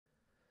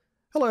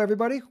Hello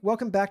everybody,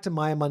 welcome back to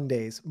Maya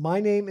Mondays. My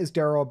name is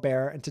Daryl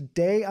Obert, and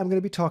today I'm going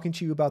to be talking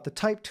to you about the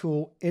type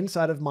tool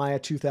inside of Maya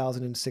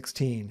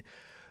 2016.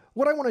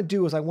 What I want to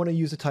do is I want to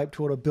use the type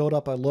tool to build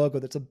up a logo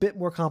that's a bit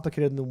more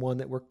complicated than the one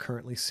that we're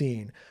currently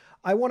seeing.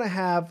 I want to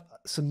have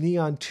some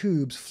neon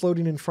tubes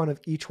floating in front of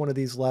each one of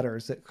these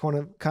letters that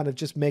kind of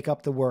just make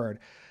up the word.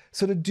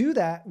 So to do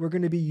that, we're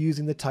going to be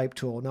using the type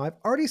tool. Now I've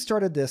already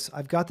started this.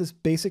 I've got this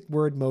basic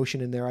word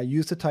motion in there. I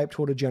used the type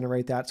tool to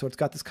generate that. So it's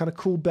got this kind of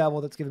cool bevel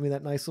that's giving me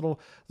that nice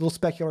little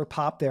specular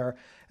pop there.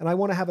 And I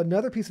want to have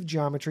another piece of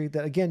geometry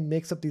that again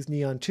makes up these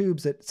neon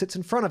tubes that sits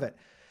in front of it.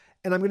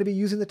 And I'm going to be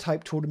using the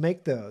type tool to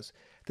make those.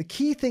 The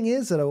key thing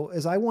is, though,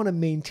 is I want to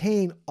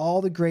maintain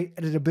all the great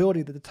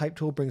editability that the type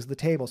tool brings to the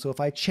table. So if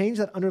I change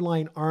that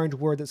underlying orange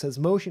word that says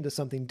motion to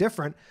something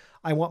different,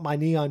 I want my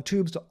neon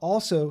tubes to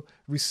also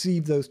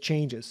receive those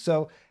changes.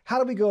 So how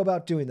do we go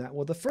about doing that?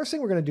 Well, the first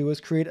thing we're going to do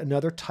is create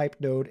another type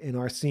node in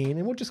our scene,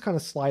 and we'll just kind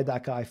of slide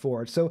that guy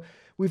forward. So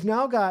we've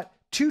now got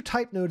two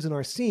type nodes in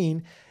our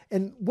scene.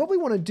 And what we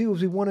want to do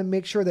is we want to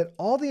make sure that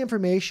all the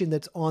information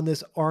that's on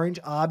this orange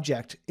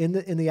object in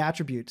the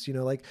attributes,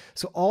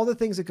 so all the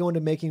things that go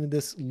into making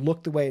this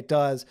look the way it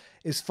does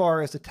as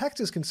far as the text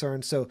is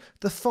concerned. So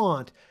the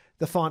font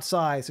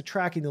size, the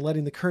tracking, the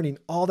leading, the kerning,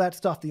 all that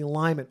stuff, the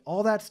alignment,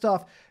 all that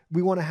stuff,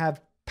 we want to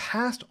have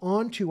passed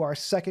on to our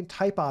second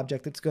type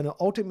object that's going to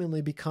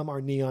ultimately become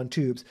our neon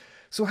tubes.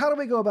 So how do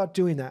we go about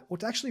doing that? Well,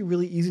 it's actually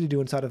really easy to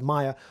do inside of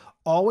Maya.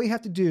 All we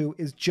have to do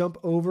is jump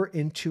over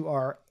into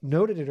our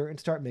node editor and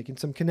start making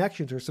some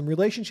connections or some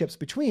relationships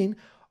between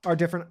our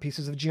different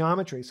pieces of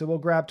geometry. So we'll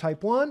grab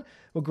type 1,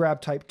 we'll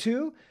grab type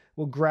 2,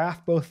 we'll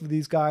graph both of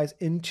these guys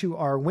into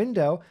our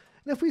window.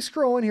 And if we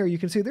scroll in here, you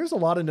can see there's a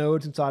lot of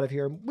nodes inside of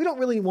here. We don't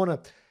really want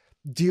to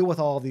deal with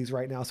all of these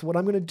right now. So what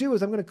I'm going to do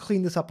is I'm going to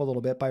clean this up a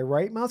little bit by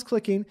right mouse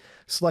clicking,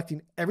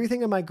 selecting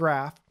everything in my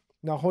graph,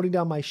 now holding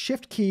down my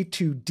shift key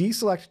to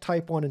deselect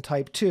type 1 and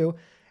type 2,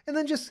 and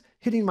then just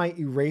hitting my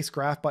erase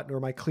graph button or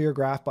my clear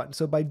graph button.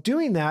 So by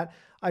doing that,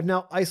 I've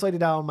now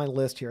isolated out on my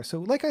list here. So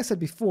like I said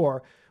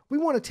before, we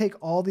want to take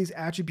all these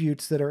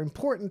attributes that are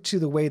important to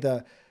the way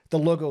the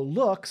logo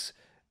looks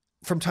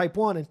from type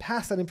 1 and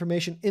pass that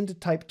information into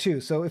type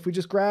 2. So if we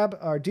just grab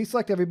our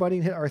deselect everybody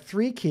and hit our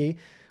 3 key,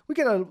 we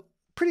get a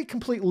pretty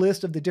complete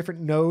list of the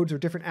different nodes or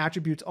different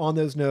attributes on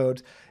those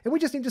nodes. And we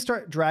just need to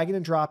start dragging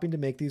and dropping to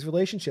make these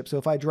relationships. So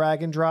if I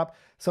drag and drop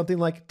something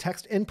like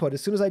text input,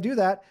 as soon as I do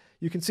that,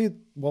 you can see,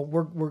 well,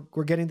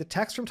 we're getting the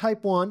text from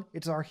type 1.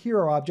 It's our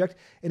hero object,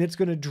 and it's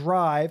going to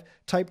drive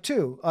type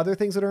 2. Other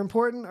things that are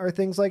important are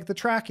things like the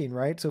tracking,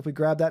 right? So if we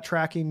grab that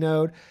tracking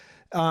node,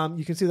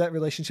 you can see that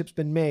relationship's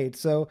been made.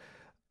 So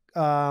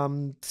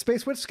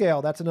space width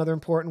scale, that's another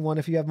important one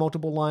if you have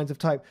multiple lines of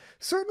type.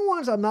 Certain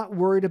ones I'm not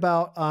worried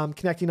about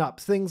connecting up.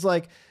 Things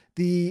like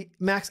the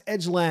max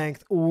edge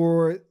length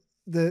or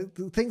the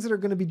things that are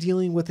going to be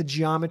dealing with the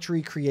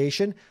geometry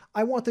creation.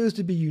 I want those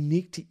to be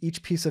unique to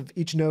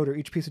each node or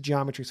each piece of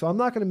geometry. So I'm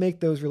not going to make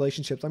those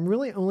relationships. I'm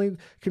really only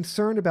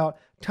concerned about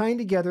tying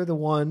together the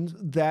ones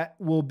that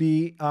will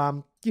be,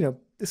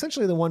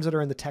 essentially the ones that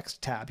are in the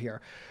text tab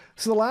here.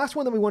 So the last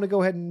one that we want to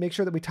go ahead and make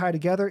sure that we tie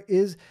together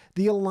is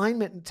the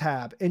alignment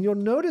tab. And you'll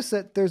notice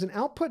that there's an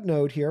output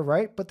node here,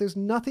 right? But there's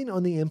nothing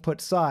on the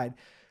input side.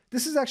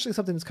 This is actually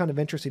something that's kind of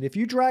interesting. If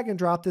you drag and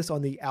drop this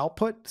on the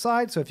output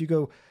side, so if you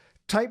go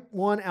type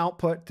 1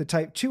 output to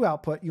type 2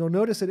 output, you'll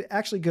notice that it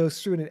actually goes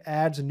through and it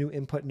adds a new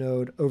input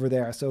node over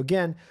there. So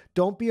again,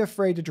 don't be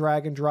afraid to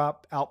drag and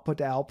drop output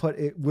to output.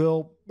 It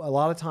will a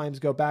lot of times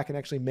go back and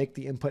actually make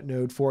the input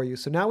node for you.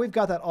 So now we've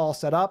got that all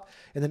set up.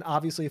 And then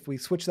obviously if we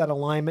switch that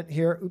alignment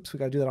here, oops, we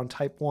got to do that on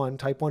type 1.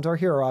 Type 1's our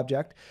hero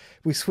object.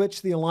 If we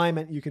switch the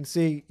alignment, you can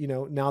see,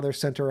 now they're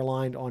center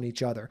aligned on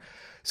each other.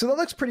 So that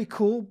looks pretty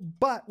cool,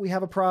 but we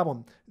have a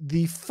problem.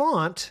 The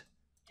font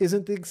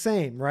isn't the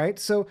same, right?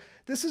 So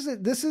this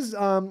is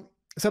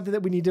something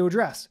that we need to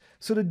address.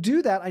 So to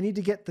do that, I need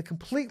to get the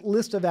complete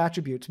list of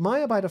attributes.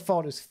 Maya by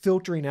default is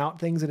filtering out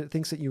things that it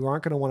thinks that you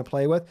aren't going to want to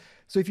play with.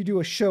 So if you do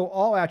a show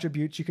all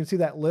attributes, you can see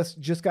that list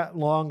just got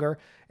longer,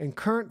 and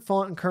current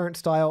font and current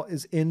style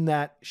is in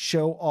that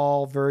show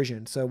all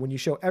version. So when you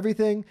show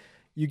everything,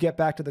 you get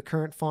back to the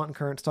current font and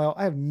current style.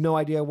 I have no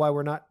idea why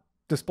we're not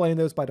displaying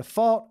those by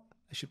default.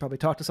 I should probably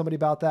talk to somebody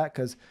about that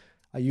because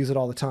I use it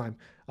all the time.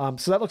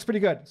 So that looks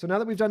pretty good. So now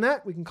that we've done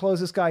that, we can close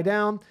this guy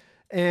down.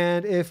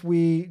 And if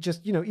we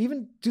just,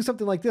 even do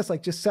something like this,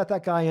 like just set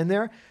that guy in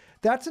there,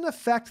 that's an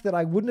effect that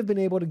I wouldn't have been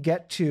able to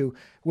get to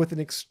with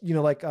an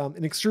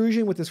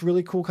extrusion with this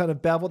really cool kind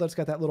of bevel that's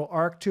got that little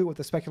arc to it with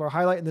a specular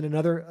highlight, and then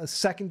a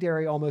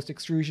secondary almost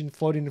extrusion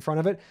floating in front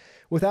of it.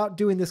 Without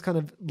doing this kind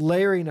of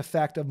layering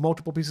effect of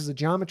multiple pieces of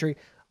geometry,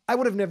 I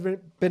would have never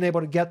been able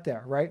to get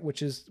there, right?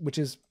 Which is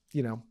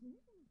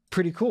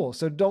pretty cool.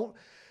 So don't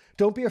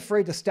be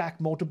afraid to stack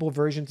multiple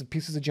versions of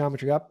pieces of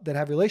geometry up that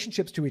have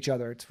relationships to each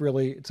other. It's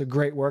a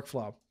great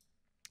workflow.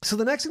 So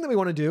the next thing that we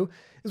want to do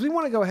is we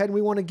want to go ahead and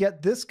we want to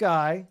get this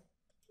guy,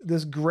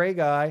 this gray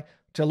guy,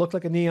 to look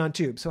like a neon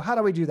tube. So how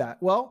do we do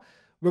that? Well,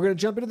 we're going to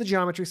jump into the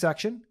geometry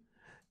section,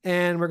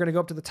 and we're going to go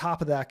up to the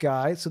top of that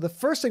guy. So the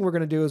first thing we're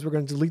going to do is we're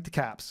going to delete the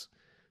caps.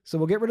 So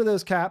we'll get rid of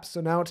those caps.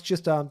 So now it's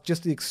just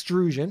the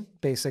extrusion,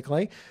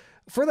 basically.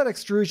 For that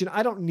extrusion,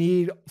 I don't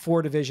need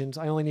 4 divisions.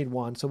 I only need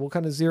 1. So we'll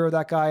kind of zero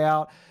that guy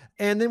out.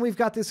 And then we've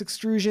got this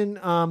extrusion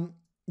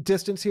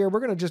distance here. We're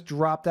going to just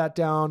drop that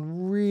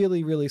down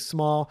really, really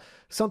small,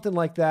 something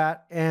like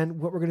that. And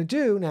what we're going to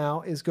do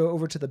now is go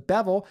over to the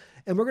bevel,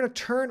 and we're going to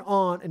turn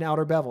on an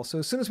outer bevel. So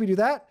as soon as we do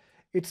that,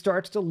 it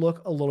starts to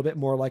look a little bit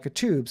more like a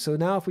tube. So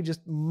now if we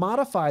just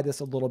modify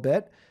this a little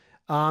bit,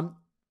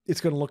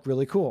 it's going to look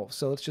really cool.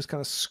 So let's just kind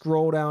of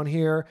scroll down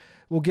here.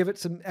 We'll give it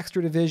some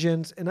extra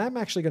divisions, and I'm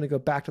actually going to go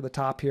back to the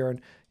top here,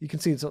 and you can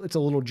see it's a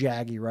little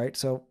jaggy, right?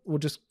 So we'll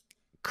just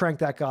crank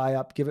that guy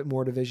up, give it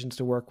more divisions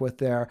to work with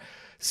there.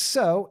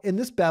 So in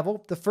this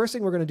bevel, the first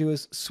thing we're going to do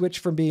is switch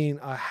from being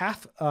a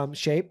half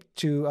shape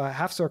to a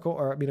half circle,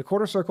 or I mean a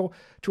quarter circle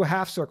to a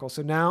half circle.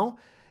 So now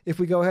if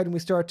we go ahead and we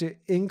start to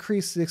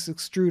increase this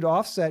extrude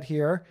offset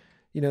here,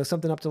 you know,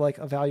 something up to like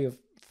a value of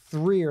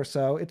 3 or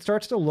so, it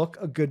starts to look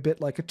a good bit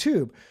like a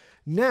tube.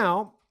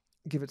 Now,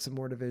 give it some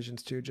more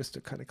divisions too, just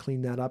to kind of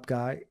clean that up,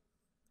 guy.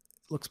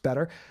 Looks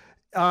better.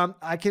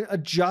 I can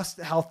adjust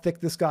how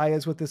thick this guy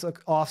is with this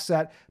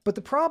offset, but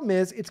the problem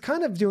is it's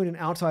kind of doing an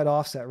outside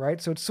offset,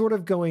 right? So it's sort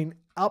of going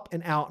up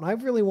and out, and I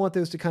really want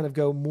those to kind of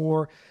go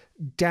more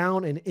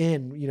down and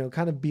in, you know,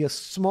 kind of be a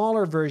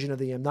smaller version of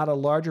the M, not a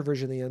larger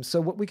version of the M. So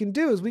what we can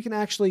do is we can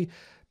actually,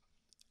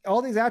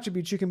 all these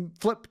attributes you can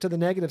flip to the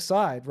negative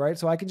side, right?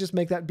 So I can just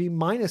make that be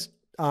minus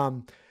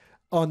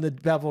on the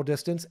bevel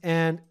distance,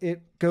 and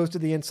it goes to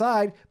the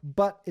inside,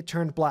 but it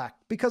turned black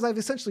because I've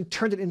essentially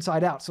turned it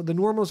inside out. So the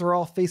normals are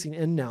all facing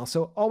in now.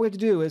 So all we have to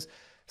do is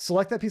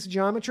select that piece of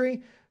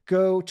geometry,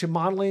 go to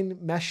modeling,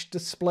 mesh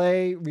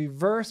display,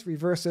 reverse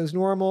those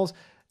normals,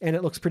 and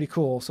it looks pretty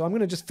cool. So I'm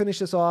going to just finish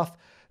this off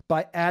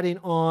by adding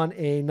on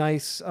a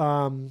nice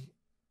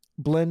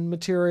blend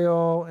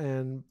material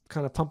and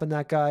kind of pumping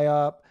that guy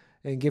up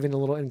and giving a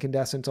little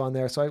incandescence on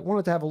there. So I want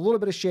it to have a little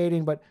bit of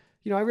shading, but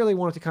you know, I really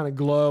want it to kind of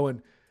glow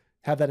and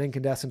have that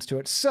incandescence to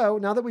it. So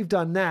now that we've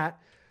done that,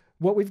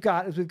 what we've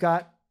got is we've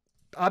got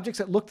objects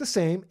that look the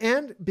same.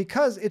 And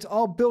because it's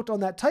all built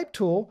on that type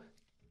tool,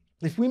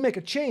 if we make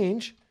a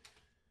change,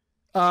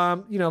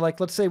 you know, like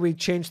let's say we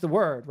change the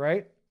word,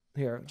 right?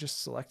 Here,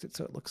 just select it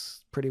so it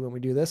looks pretty when we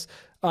do this.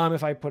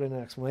 If I put in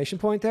an exclamation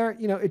point there,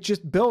 you know, it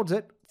just builds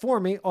it for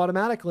me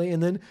automatically.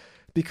 And then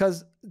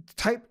because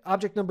type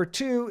object number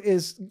 2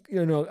 is,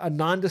 you know, a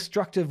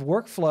non-destructive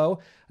workflow,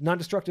 a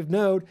non-destructive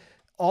node,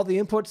 all the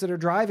inputs that are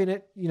driving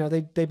it, you know,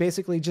 they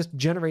basically just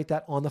generate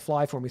that on the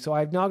fly for me. So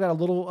I've now got a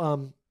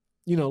little,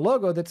 you know,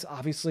 logo that's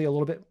obviously a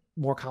little bit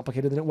more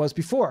complicated than it was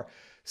before.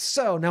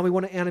 So now we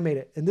want to animate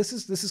it. And this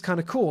is kind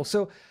of cool.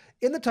 So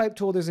in the type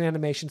tool, there's an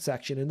animation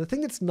section. And the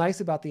thing that's nice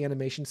about the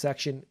animation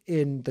section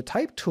in the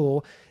type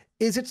tool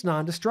is it's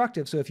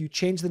non-destructive. So if you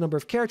change the number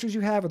of characters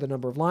you have or the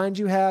number of lines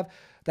you have,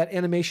 that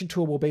animation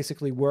tool will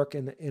basically work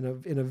in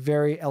a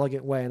very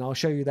elegant way. And I'll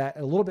show you that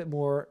a little bit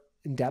more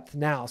in depth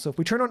now. So if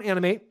we turn on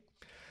animate,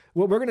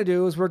 what we're going to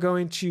do is we're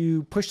going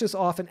to push this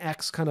off an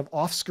X kind of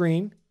off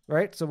screen,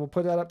 right? So we'll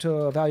put that up to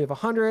a value of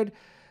 100.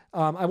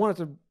 I want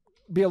it to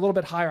be a little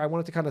bit higher. I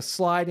want it to kind of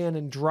slide in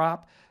and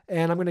drop,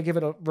 and I'm going to give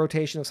it a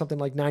rotation of something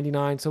like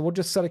 99. So we'll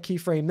just set a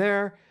keyframe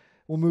there.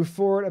 We'll move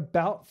forward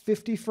about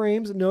 50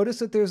 frames. Notice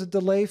that there's a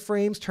delay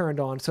frames turned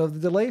on. So the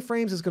delay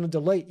frames is going to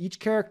delay each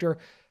character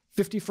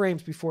 50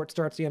 frames before it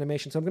starts the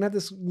animation. So I'm going to have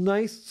this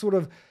nice sort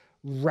of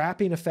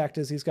wrapping effect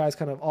as these guys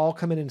kind of all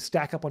come in and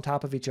stack up on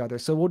top of each other.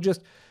 So we'll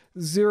just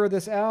zero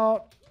this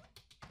out,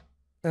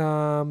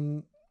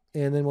 and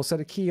then we'll set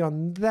a key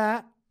on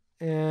that,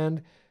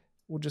 and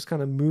we'll just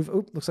kind of move.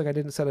 Oh, looks like I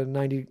didn't set a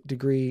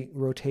 90-degree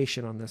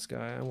rotation on this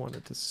guy. I want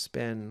it to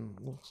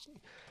spin.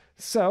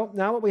 So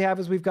now what we have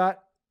is we've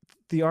got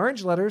the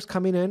orange letters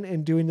coming in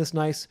and doing this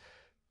nice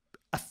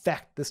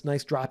effect, this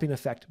nice dropping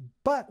effect.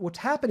 But what's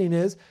happening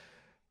is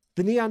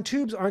the neon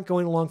tubes aren't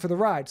going along for the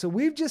ride. So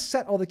we've just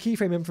set all the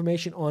keyframe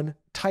information on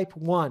type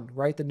 1,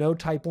 right? The node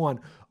type 1.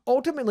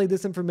 Ultimately,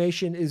 this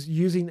information is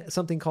using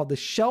something called the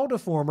shell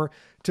deformer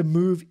to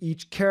move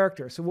each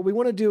character. So what we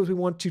want to do is we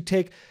want to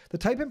take the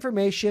type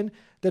information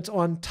that's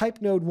on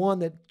type node 1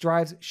 that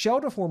drives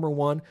shell deformer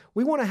 1.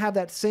 We want to have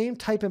that same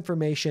type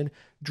information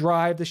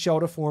drive the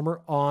shell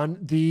deformer on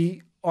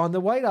the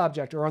white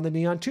object or on the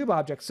neon tube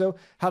object. So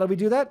how do we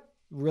do that?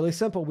 Really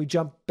simple. We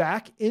jump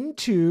back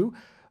into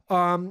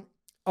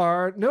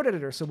our node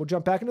editor. So we'll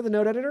jump back into the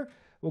node editor.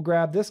 We'll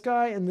grab this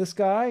guy and this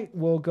guy.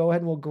 We'll go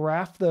ahead and we'll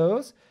graph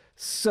those.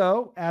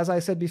 So as I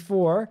said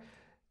before,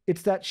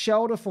 it's that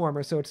shell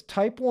deformer. So it's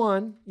type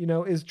 1, you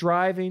know, is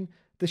driving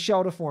the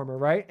shell deformer,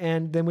 right?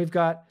 And then we've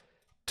got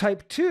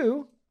type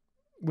 2,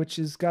 which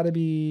has got to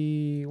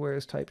be,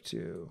 where's type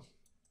 2?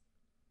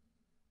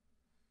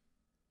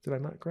 Did I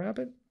not grab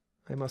it?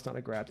 I must not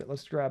have grabbed it.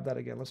 Let's grab that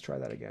again. Let's try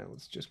that again.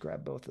 Let's just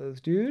grab both of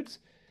those dudes.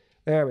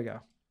 There we go.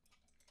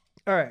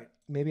 All right.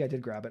 Maybe I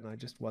did grab it and I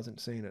just wasn't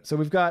seeing it. So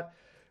we've got,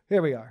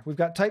 here we are. We've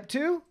got type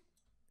 2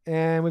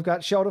 and we've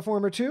got shell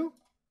deformer 2.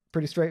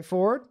 Pretty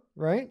straightforward,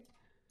 right?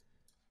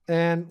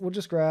 And we'll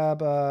just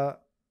grab, we're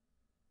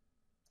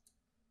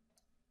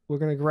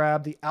going to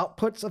grab the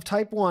outputs of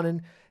type 1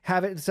 and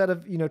have it, instead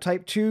of,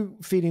 type 2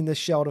 feeding this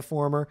shell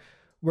deformer,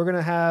 we're going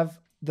to have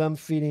them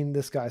feeding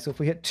this guy. So if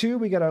we hit 2,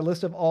 we get our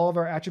list of all of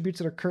our attributes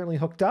that are currently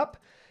hooked up.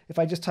 If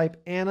I just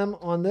type anim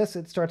on this,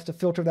 it starts to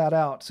filter that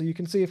out. So you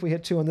can see if we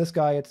hit 2 on this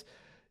guy, it's,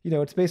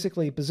 it's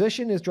basically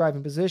position is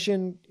driving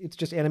position. It's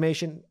just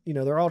animation.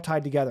 They're all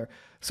tied together.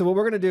 So what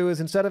we're going to do is,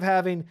 instead of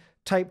having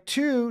type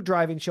 2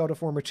 driving shell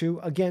deformer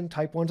 2, again,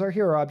 type 1's our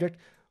hero object,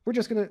 we're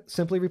just going to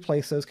simply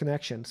replace those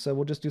connections. So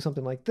we'll just do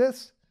something like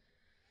this.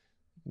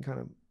 You can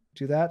kind of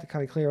do that to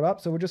kind of clear it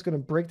up. So we're just going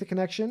to break the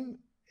connection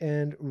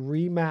and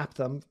remap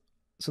them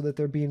so that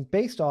they're being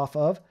based off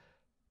of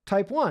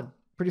type 1.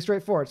 Pretty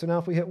straightforward. So now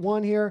if we hit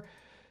 1 here,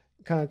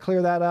 kind of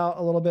clear that out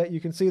a little bit, you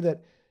can see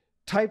that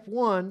type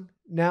 1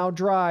 now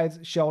drives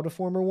shell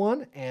deformer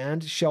 1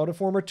 and shell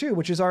deformer 2,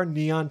 which is our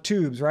neon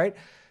tubes, right?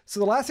 So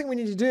the last thing we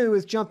need to do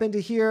is jump into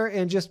here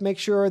and just make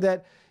sure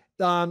that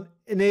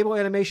enable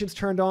animations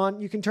turned on.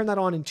 You can turn that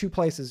on in 2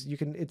 places.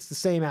 It's the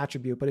same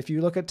attribute, but if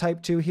you look at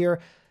type 2 here,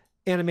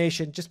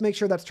 animation, just make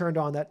sure that's turned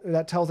on.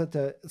 That tells it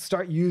to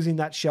start using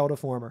that shell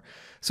deformer.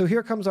 So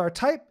here comes our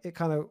type. It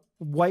kind of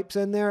wipes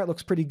in there. It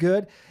looks pretty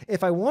good.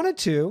 If I wanted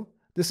to,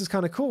 this is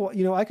kind of cool.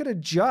 I could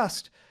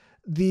adjust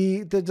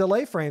the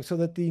delay frame so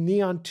that the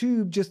neon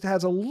tube just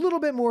has a little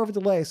bit more of a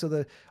delay. So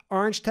the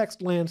orange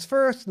text lands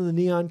first and the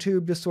neon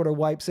tube just sort of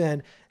wipes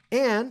in.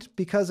 And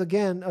because,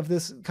 again, of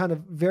this kind of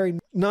very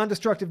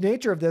non-destructive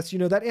nature of this,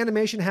 that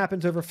animation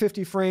happens over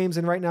 50 frames.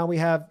 And right now we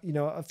have,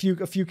 a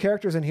few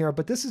characters in here.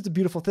 But this is the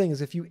beautiful thing,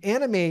 is if you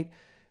animate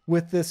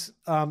with this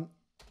and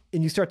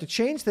you start to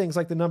change things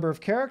like the number of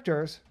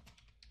characters,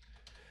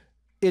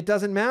 it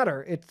doesn't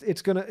matter.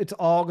 It's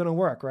all gonna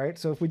work, right?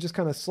 So if we just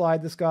kind of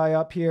slide this guy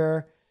up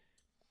here,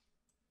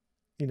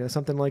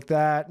 something like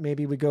that.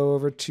 Maybe we go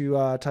over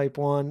to type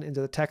 1 into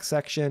the text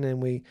section,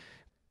 and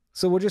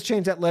so we'll just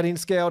change that leading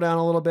scale down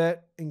a little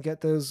bit and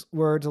get those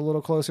words a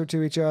little closer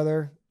to each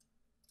other.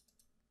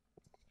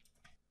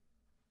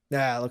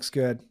 Yeah, it looks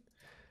good.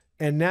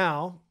 And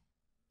now,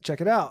 check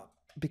it out.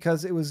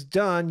 Because it was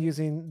done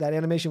using, that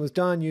animation was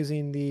done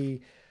using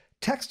the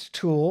text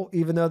tool,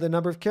 even though the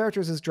number of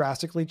characters is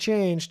drastically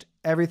changed,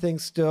 everything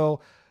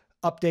still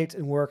updates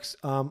and works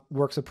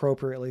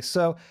appropriately.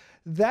 So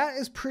that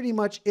is pretty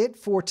much it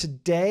for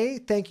today.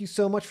 Thank you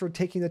so much for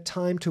taking the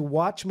time to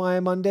watch Maya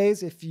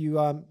Mondays. If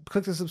you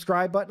click the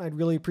subscribe button, I'd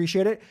really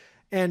appreciate it.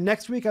 And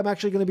next week, I'm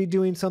actually going to be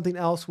doing something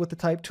else with the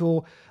type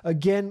tool.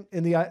 Again,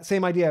 in the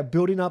same idea,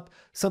 building up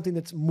something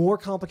that's more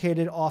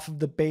complicated off of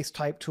the base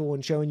type tool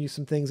and showing you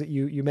some things that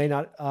you may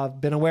not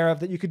have been aware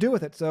of that you could do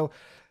with it. So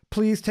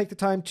please take the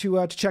time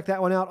to check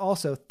that one out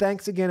also.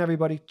 Thanks again,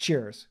 everybody.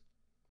 Cheers.